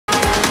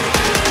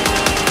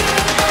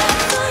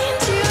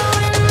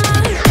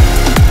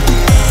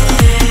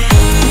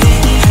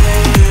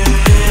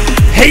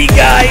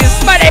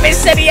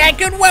is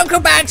Seniac and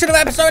welcome back to another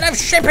episode of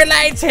Shipping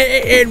Lanes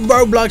here in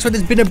Roblox, where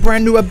there's been a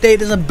brand new update.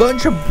 There's a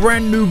bunch of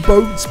brand new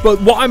boats,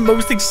 but what I'm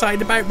most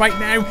excited about right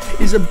now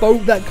is a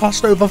boat that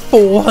cost over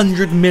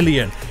 400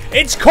 million.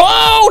 It's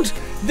called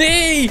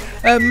the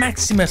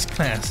Maximus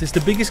class. It's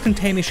the biggest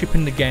container ship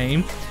in the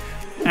game,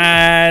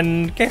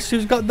 and guess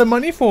who's got the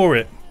money for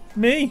it?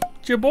 Me,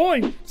 it's your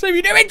boy. So if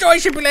you do enjoy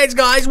Shipping Lanes,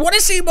 guys, want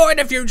to see more in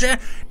the future,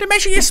 then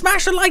make sure you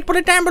smash the like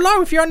button down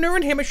below. If you're new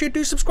in here, make sure you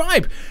do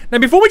subscribe. Now,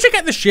 before we check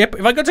out the ship,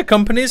 if I go to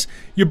companies,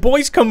 your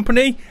boy's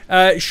company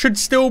should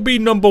still be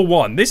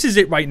 #1. This is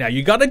it right now.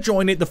 You got to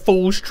join it, the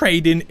Fools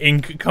Trading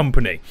Inc.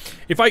 company.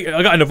 I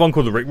got another one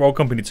called the Rickroll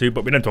company too,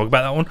 but we don't talk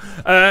about that one.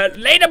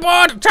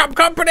 Leaderboard, top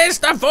companies,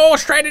 the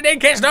Fools Trading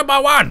Inc. is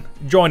 #1.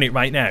 Join it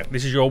right now.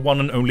 This is your one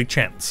and only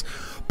chance.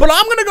 But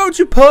I'm going to go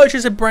to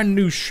purchase a brand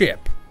new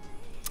ship.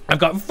 I've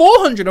got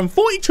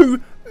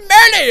 442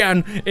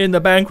 million in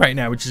the bank right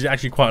now, which is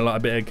actually quite a lot, a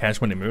bit of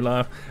cash money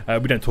moolah.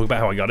 We don't talk about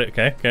how I got it.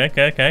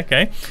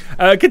 Okay.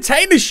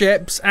 Container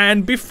ships,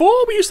 and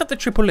before we used to have the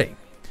Triple E,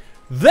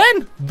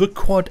 then the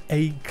Quad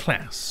A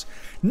class.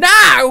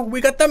 Now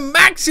we got the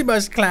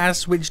Maximus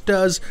class, which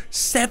does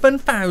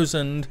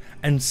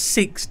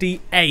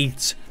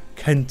 7,068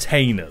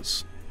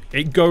 containers.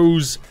 It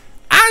goes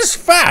as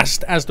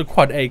fast as the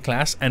Quad A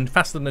class and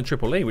faster than the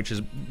Triple E, which is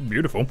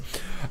beautiful.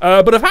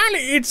 But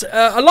apparently it's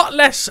a lot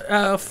less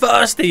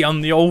thirsty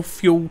on the old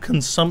fuel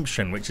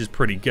consumption, which is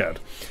pretty good.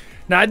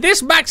 Now,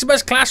 this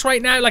Maximus class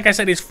right now, like I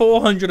said, is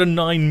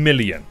 409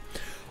 million.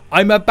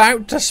 I'm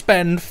about to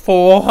spend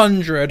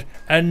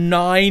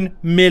 409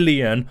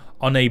 million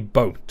on a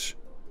boat.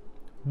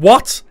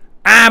 What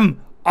am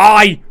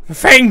I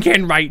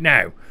thinking right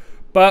now?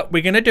 But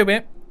we're going to do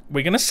it.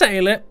 We're going to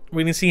sail it.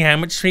 We're going to see how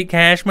much sweet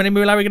cash money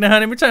moolah we're going to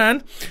earn in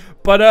return.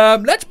 But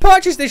let's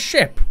purchase this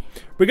ship.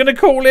 We're going to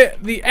call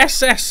it the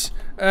SS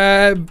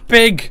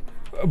Big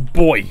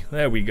Boy.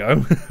 There we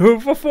go.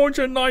 For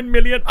 409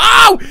 million.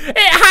 Oh!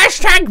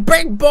 Hashtag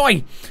Big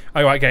Boy.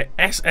 Oh, right, okay.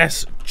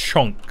 SS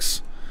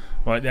Chunks.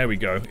 Right, there we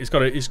go. It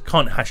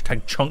can't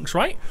hashtag chunks,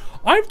 right?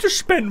 I've just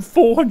spent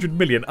 400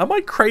 million. Am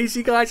I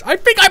crazy, guys? I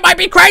think I might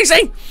be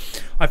crazy.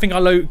 I think I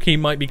low-key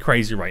might be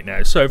crazy right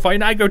now. So if I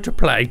now go to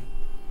play,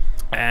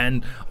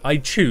 and I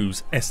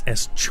choose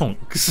SS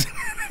Chunks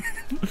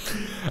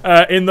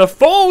in the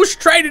Fools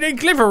Trading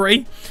Inc.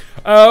 livery,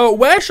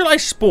 where shall I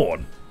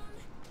spawn?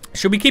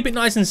 Should we keep it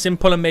nice and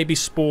simple and maybe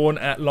spawn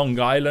at Long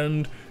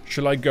Island?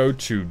 Shall I go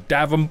to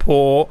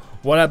Davenport?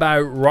 What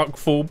about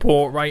Rockfall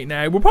Port right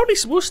now?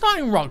 We'll start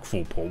in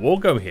Rockfall Port. We'll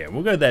go here.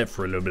 We'll go there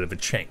for a little bit of a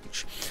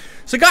change.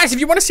 So guys,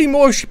 if you want to see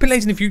more of Shipping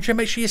Lanes in the future,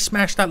 make sure you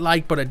smash that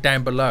like button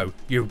down below,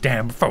 you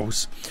damn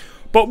fools.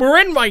 But we're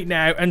in right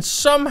now, and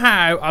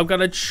somehow I've got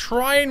to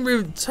try and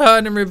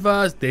return and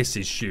reverse. This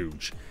is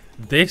huge.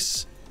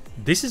 This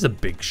is a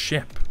big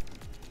ship.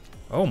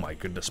 Oh my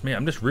goodness me.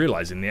 I'm just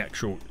realizing the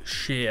actual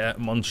sheer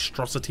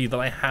monstrosity that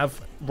I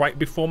have right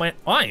before my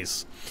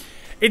eyes.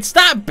 It's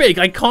that big,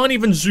 I can't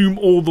even zoom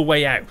all the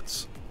way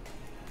out.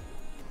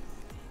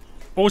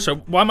 Also,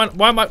 why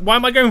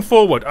am I going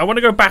forward? I want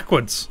to go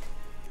backwards.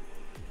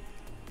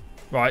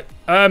 Right.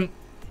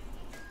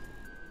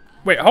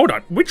 Wait, hold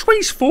on. Which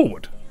way's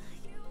forward?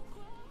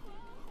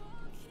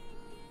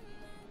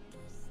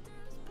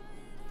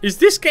 Is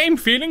this game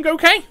feeling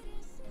okay?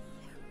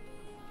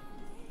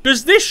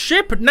 Does this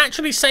ship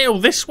naturally sail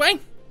this way?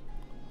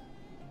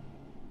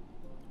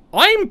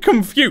 I'm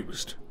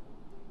confused.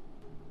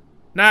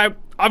 Now,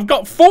 I've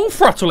got full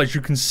throttle, as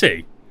you can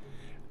see.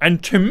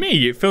 And to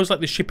me, it feels like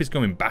the ship is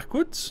going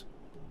backwards.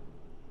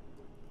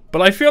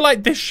 But I feel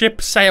like this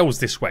ship sails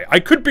this way. I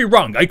could be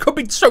wrong. I could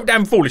be so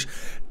damn foolish.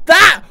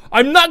 That,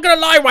 I'm not going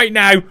to lie right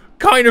now,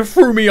 kind of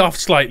threw me off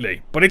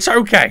slightly. But it's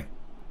okay.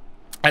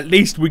 At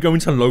least we're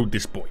going to load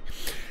this boy.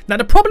 Now,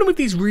 the problem with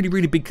these really,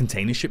 really big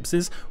container ships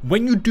is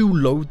when you do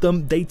load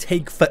them, they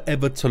take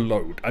forever to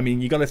load. I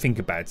mean, you got to think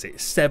about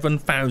it.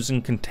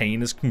 7,000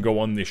 containers can go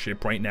on this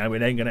ship right now.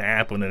 It ain't going to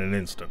happen in an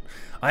instant.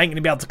 I ain't going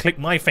to be able to click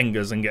my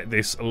fingers and get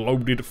this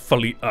loaded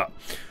fully up.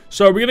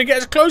 So we're going to get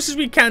as close as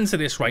we can to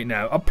this right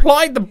now.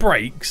 Applied the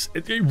brakes.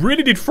 It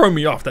really did throw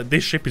me off that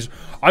this ship is...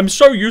 I'm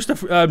so used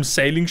to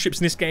sailing ships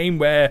in this game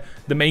where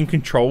the main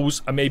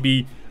controls are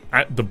maybe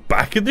at the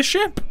back of the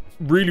ship.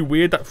 Really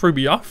weird. That threw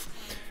me off.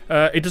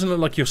 It doesn't look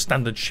like your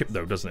standard ship,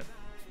 though, doesn't it?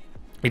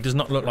 It does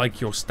not look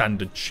like your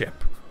standard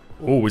ship.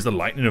 Oh, is the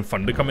lightning and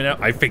thunder coming out?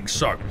 I think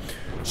so.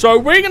 So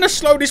we're going to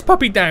slow this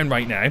puppy down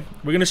right now.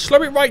 We're going to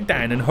slow it right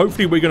down, and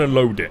hopefully we're going to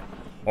load it.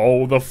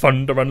 Oh, the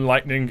thunder and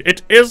lightning.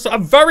 It is a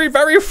very,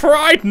 very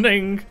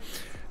frightening.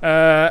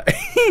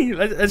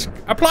 Let's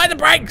apply the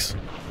brakes.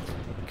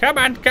 Come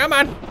on, come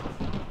on.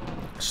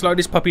 Slow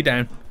this puppy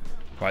down.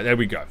 Right, there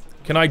we go.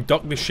 Can I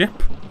dock the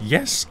ship?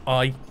 Yes,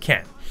 I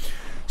can.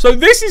 So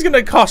this is going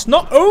to cost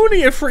not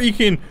only a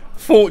freaking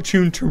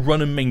fortune to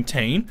run and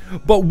maintain,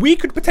 but we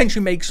could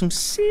potentially make some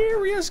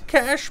serious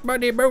cash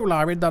money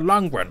moolah in the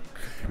long run.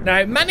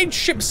 Now, managed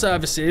ship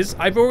services,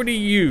 I've already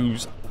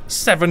used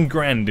 7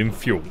 grand in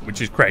fuel,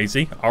 which is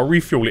crazy. I'll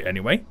refuel it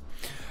anyway.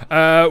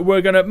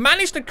 We're going to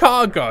manage the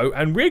cargo,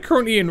 and we're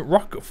currently in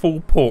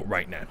Rockfall Port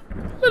right now.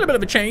 A little bit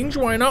of a change.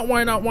 Why not?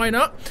 Why not? Why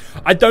not?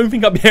 I don't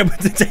think I'll be able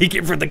to take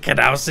it through the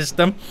canal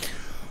system.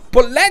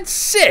 But let's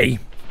see.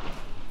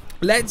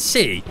 Let's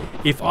see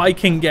if I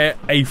can get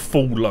a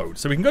full load.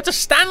 So we can go to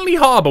Stanley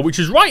Harbour, which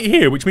is right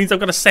here, which means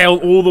I've got to sail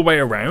all the way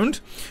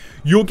around.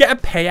 You'll get a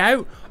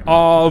payout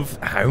of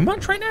how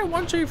much right now?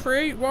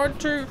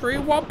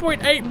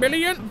 1.8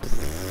 million.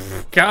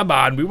 Come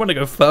on, we want to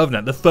go further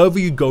now. The further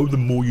you go, the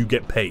more you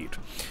get paid.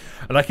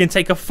 And I can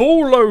take a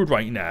full load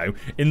right now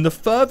in the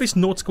furthest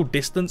nautical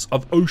distance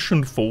of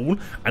Ocean Fall,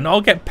 and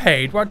I'll get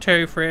paid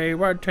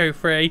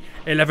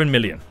 11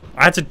 million.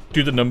 I had to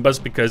do the numbers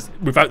because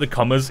without the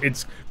commas,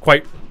 it's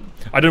quite...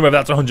 I don't know whether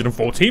that's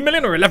 114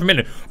 million or 11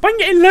 million. But I can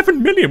get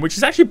 11 million, which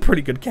is actually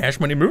pretty good cash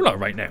money moolah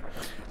right now.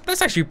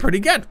 That's actually pretty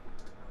good.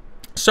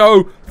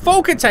 So,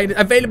 full container,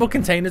 available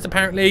containers,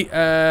 apparently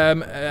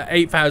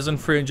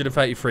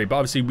 8,333. But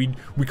obviously, we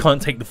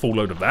can't take the full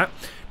load of that.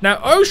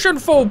 Now, Ocean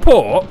Fall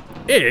Port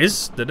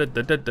is...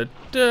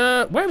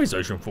 Where is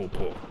Ocean Fall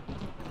Port?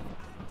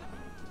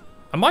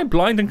 Am I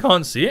blind and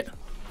can't see it?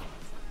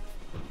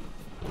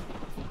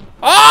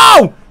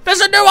 Oh! There's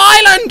a new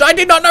island! I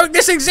did not know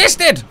this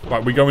existed!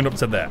 Right, we're going up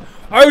to there.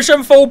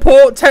 Ocean Fall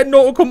Port, 10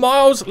 nautical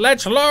miles.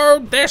 Let's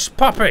load this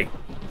puppy.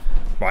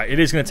 Right, it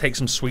is going to take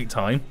some sweet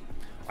time.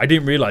 I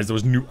didn't realize there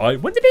was new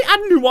islands. When did they add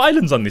new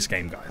islands on this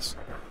game, guys?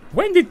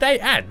 When did they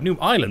add new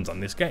islands on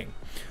this game?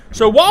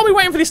 So while we're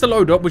waiting for this to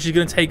load up, which is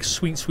going to take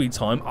sweet, sweet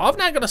time, I've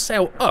now got to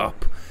sail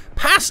up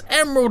past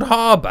Emerald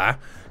Harbour.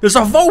 There's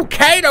a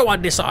volcano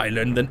on this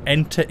island, and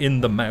enter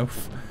in the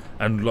mouth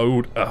and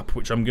load up,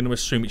 which I'm going to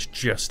assume it's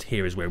just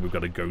here is where we've got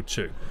to go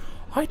to.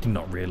 I did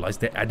not realize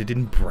they added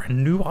in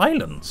brand new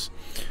islands.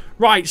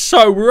 Right,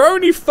 so we're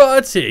only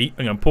 30.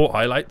 Hang on, port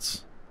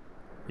highlights.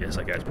 Yes,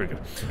 okay, it's pretty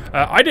good.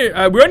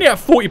 We're only at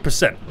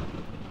 40%.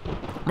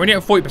 We're only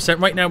at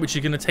 40% right now, which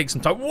is going to take some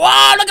time.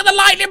 Whoa, look at the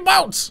lightning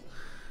bolts!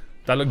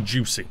 That look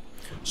juicy.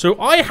 So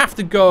I have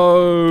to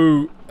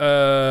go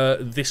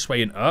this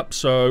way and up.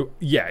 So,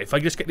 yeah, if I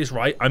just get this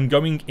right, I'm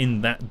going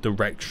in that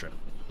direction.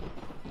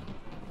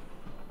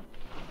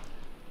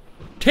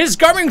 'Tis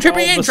going to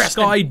be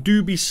interesting. The sky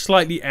do be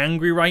slightly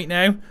angry right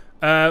now.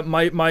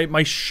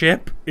 My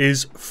ship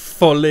is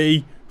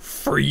fully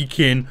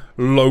freaking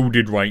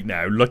loaded right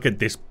now. Look at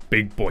this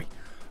big boy.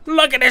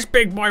 Look at this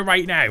big boy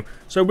right now.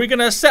 So we're going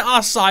to set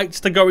our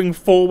sights to going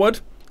forward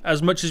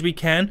as much as we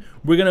can.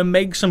 We're going to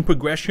make some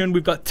progression.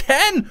 We've got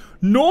 10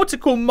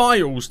 nautical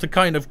miles to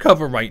kind of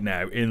cover right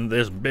now in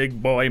this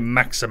big boy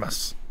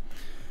Maximus.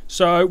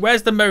 So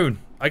where's the moon?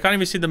 I can't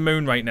even see the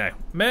moon right now.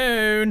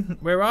 Moon,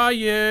 where are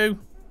you?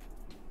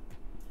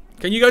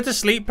 Can you go to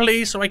sleep,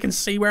 please, so I can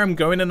see where I'm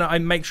going and I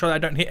make sure that I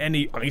don't hit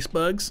any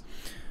icebergs?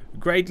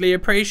 Greatly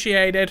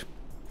appreciated.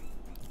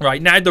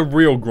 Right, now the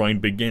real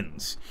grind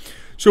begins.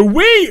 So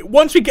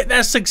once we get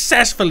there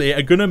successfully,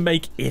 are going to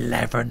make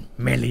 11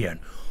 million.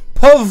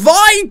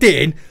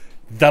 Providing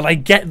that I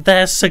get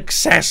there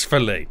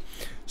successfully.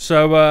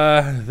 So,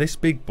 this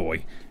big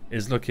boy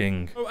is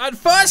looking... At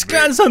first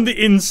glance on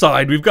the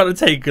inside, we've got to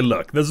take a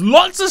look. There's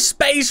lots of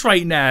space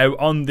right now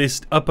on this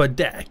upper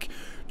deck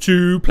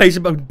to place a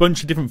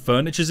bunch of different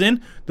furnitures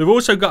in. They've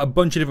also got a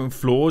bunch of different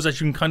floors,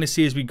 as you can kind of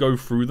see as we go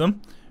through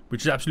them,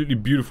 which is absolutely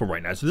beautiful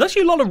right now. So there's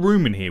actually a lot of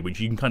room in here,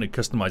 which you can kind of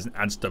customize and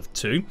add stuff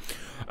to.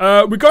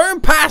 We're going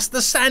past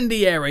the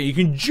sandy area. You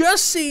can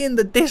just see in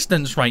the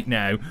distance right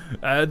now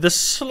the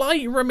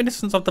slight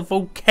reminiscence of the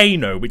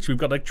volcano, which we've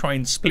got to try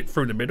and split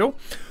through the middle.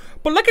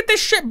 But look at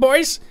this ship,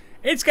 boys.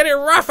 It's getting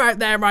rough out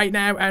there right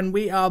now, and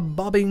we are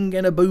bobbing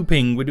and a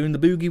booping. We're doing the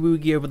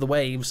boogie-woogie over the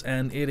waves,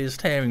 and it is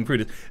tearing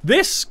through this.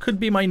 This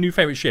could be my new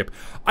favorite ship.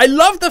 I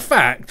love the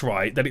fact,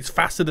 right, that it's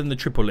faster than the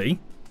Triple E,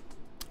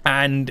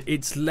 and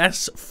it's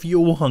less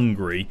fuel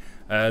hungry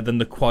than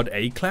the Quad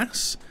A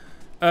class.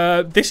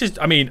 This is,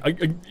 I mean,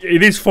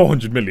 it is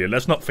 400 million.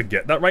 Let's not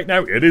forget that right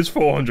now. It is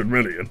 400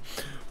 million.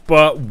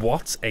 But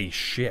what a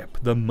ship.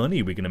 The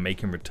money we're going to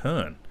make in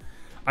return.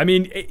 I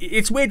mean,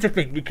 it's weird to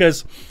think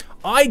because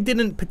I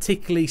didn't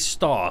particularly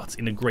start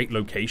in a great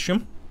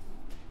location.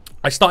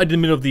 I started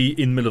in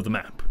the middle of the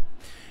map.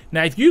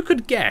 Now, if you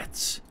could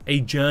get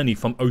a journey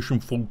from Ocean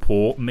Fall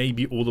Port,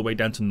 maybe all the way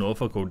down to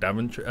Norfolk or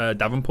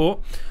Davenport,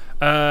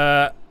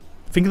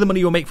 think of the money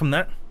you'll make from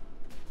that.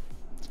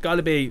 It's got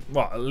to be,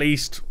 what, at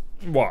least,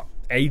 what,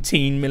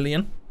 18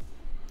 million?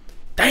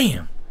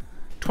 Damn!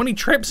 20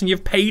 trips and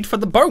you've paid for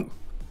the boat.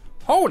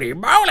 Holy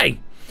moly!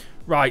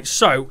 Right,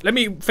 so let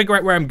me figure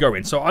out where I'm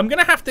going. So I'm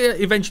gonna have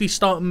to eventually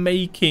start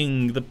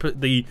making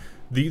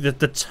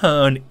the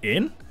turn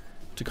in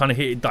to kind of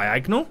hit it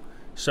diagonal.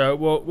 So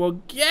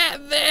we'll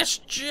get this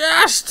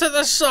just to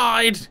the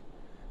side.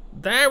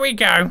 There we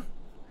go.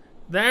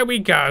 There we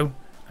go.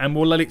 And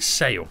we'll let it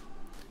sail.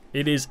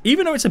 It is,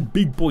 even though it's a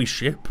big boy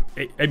ship,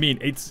 I mean,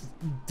 it's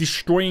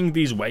destroying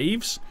these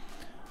waves,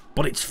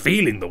 but it's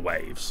feeling the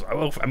waves.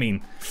 I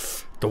mean,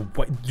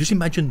 just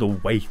imagine the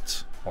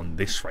weight on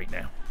this right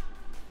now.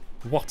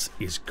 What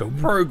is going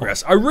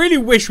progress? I really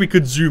wish we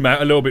could zoom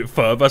out a little bit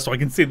further so I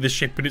can see the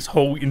ship in its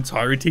whole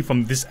entirety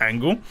from this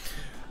angle.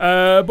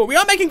 But we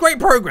are making great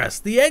progress.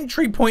 The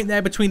entry point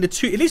there between the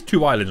two, it is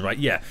two islands, right?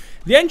 Yeah.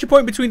 The entry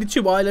point between the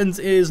two islands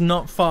is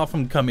not far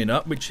from coming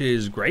up, which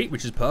is great,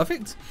 which is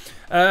perfect.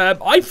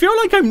 I feel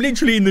like I'm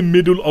literally in the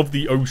middle of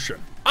the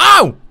ocean.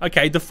 Oh!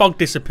 Okay, the fog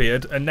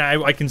disappeared, and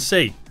now I can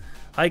see.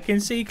 I can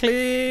see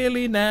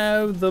clearly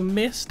now. The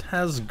mist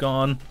has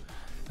gone.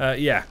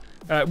 Yeah.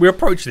 We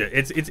approached it.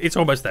 It's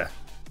almost there.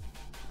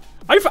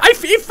 It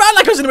felt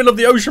like I was in the middle of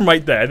the ocean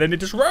right there, and then it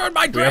just ruined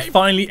my dream. We are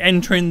finally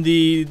entering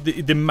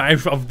the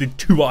mouth of the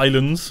two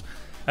islands.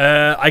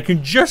 I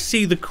can just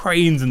see the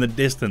cranes in the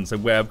distance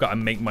of where I've got to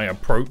make my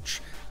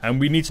approach, and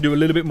we need to do a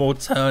little bit more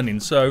turning.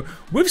 So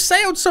we've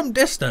sailed some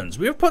distance.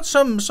 We've put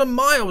some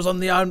miles on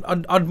the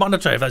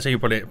odometer, if that's how you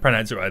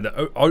pronounce it right.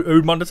 The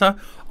odometer?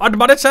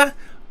 Odometer?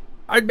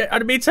 I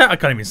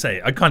can't even say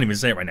it. I can't even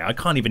say it right now. I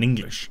can't even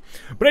English.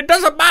 But it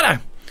doesn't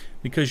matter.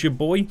 Because your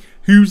boy,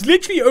 who's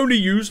literally only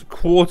used a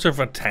quarter of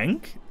a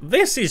tank,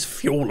 this is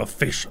fuel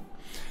efficient.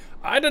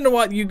 I don't know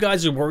what you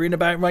guys are worrying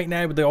about right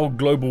now with the old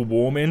global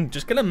warming.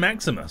 Just get a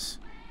Maximus.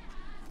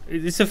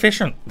 It's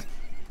efficient.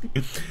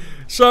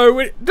 So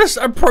we're just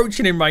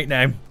approaching him right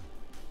now.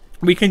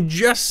 We can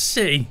just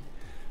see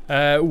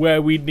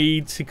where we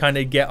need to kind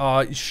of get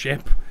our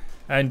ship.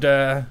 And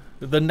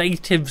the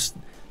natives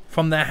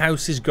from their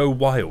houses go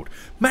wild.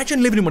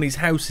 Imagine living in one of these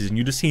houses and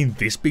you're just seeing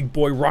this big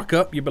boy rock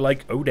up. You'd be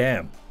like, oh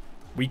damn.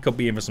 We could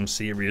be in for some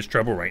serious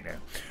trouble right now.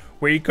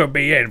 We could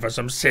be in for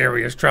some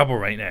serious trouble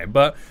right now.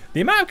 But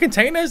the amount of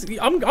containers,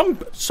 I'm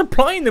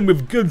supplying them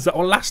with goods that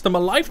will last them a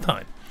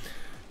lifetime.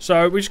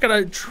 So we're just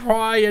going to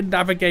try and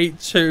navigate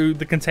to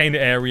the container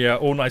area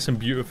all nice and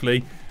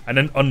beautifully and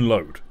then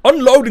unload.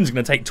 Unloading is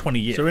going to take 20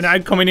 years. So we're now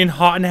coming in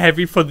hot and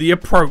heavy for the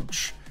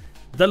approach.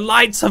 The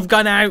lights have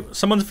gone out.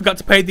 Someone forgot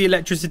to pay the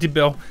electricity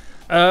bill.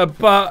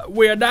 But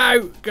we're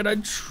now going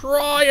to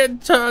try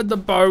and turn the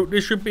boat.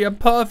 This should be a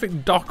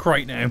perfect dock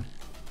right now.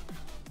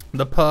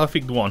 The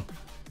perfect one.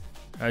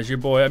 As your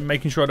boy, I'm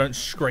making sure I don't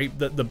scrape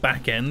the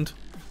back end.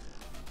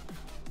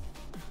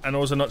 And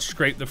also not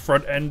scrape the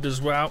front end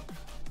as well.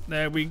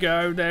 There we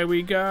go, there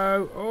we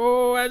go.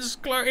 Oh, that's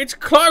close. It's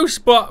close,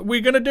 but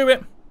we're going to do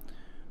it.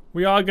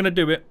 We are going to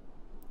do it.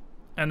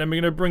 And then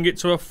we're going to bring it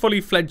to a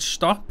fully fledged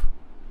stop.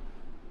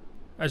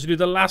 As we do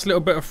the last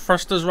little bit of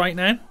thrusters right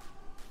now.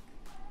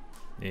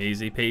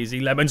 Easy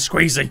peasy lemon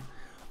squeezy.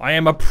 I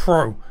am a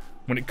pro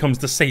when it comes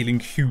to sailing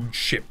huge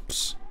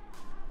ships.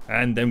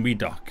 And then we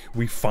dock.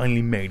 We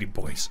finally made it,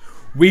 boys.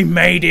 We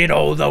made it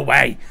all the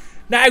way.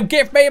 Now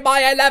give me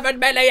my 11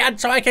 million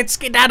so I can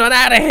skedaddle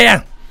out of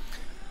here.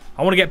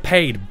 I want to get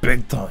paid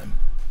big time.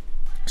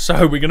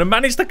 So we're going to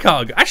manage the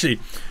cargo.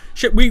 Actually,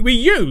 shit, we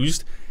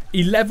used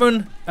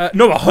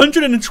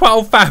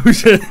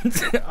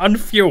 112,000 on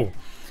fuel.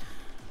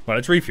 Well,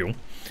 let's refuel.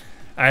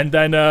 And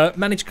then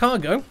manage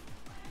cargo.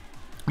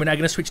 We're now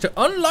going to switch to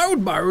unload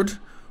mode,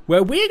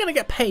 where we're going to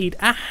get paid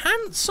a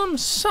handsome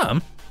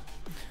sum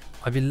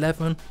of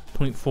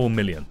 11.4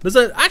 million. There's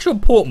an actual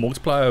port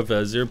multiplier of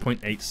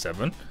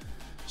 0.87.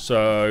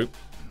 So,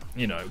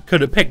 you know,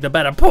 could have picked a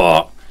better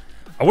port.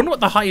 I wonder what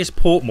the highest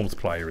port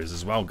multiplier is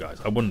as well, guys.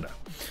 I wonder.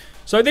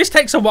 So this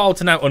takes a while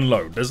to now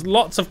unload. There's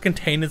lots of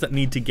containers that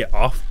need to get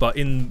off, but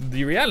in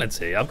the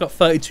reality, I've got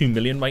 32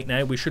 million right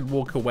now. We should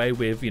walk away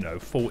with, you know,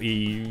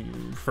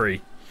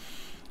 43.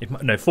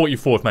 No,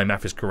 44 if my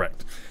math is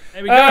correct.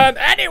 There we go.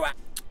 Anyway,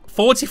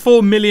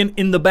 44 million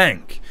in the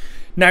bank.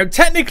 Now,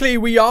 technically,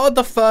 we are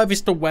the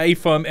furthest away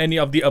from any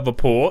of the other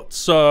ports,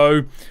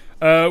 so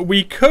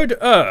we could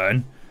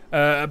earn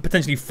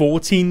potentially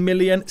 14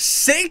 million,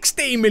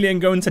 16 million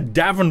going to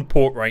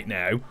Davenport right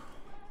now.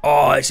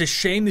 Oh, it's a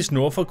shame this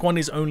Norfolk one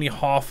is only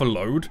half a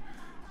load,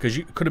 because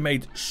you could have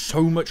made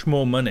so much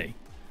more money.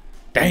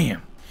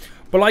 Damn.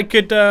 But I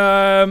could,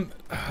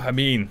 I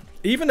mean,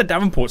 even the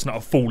Davenport's not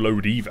a full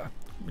load either,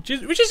 which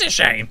is a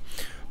shame.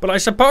 But I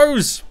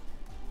suppose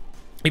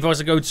if I was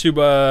to go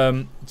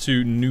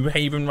to New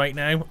Haven right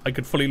now, I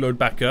could fully load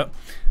back up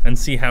and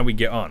see how we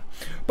get on.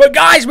 But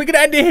guys, we're going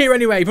to end it here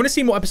anyway. If you want to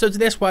see more episodes of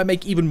this where I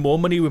make even more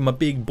money with my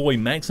big boy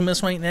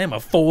Maximus right now, my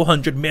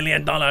 $400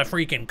 million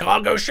freaking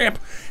cargo ship,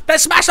 then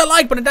smash a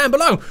like button down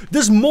below.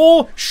 There's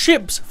more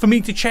ships for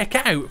me to check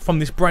out from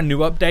this brand new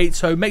update,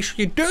 so make sure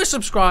you do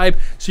subscribe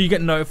so you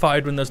get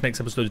notified when those next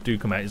episodes do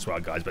come out as well,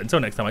 guys. But until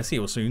next time, I see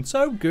you all soon,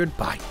 so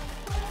goodbye.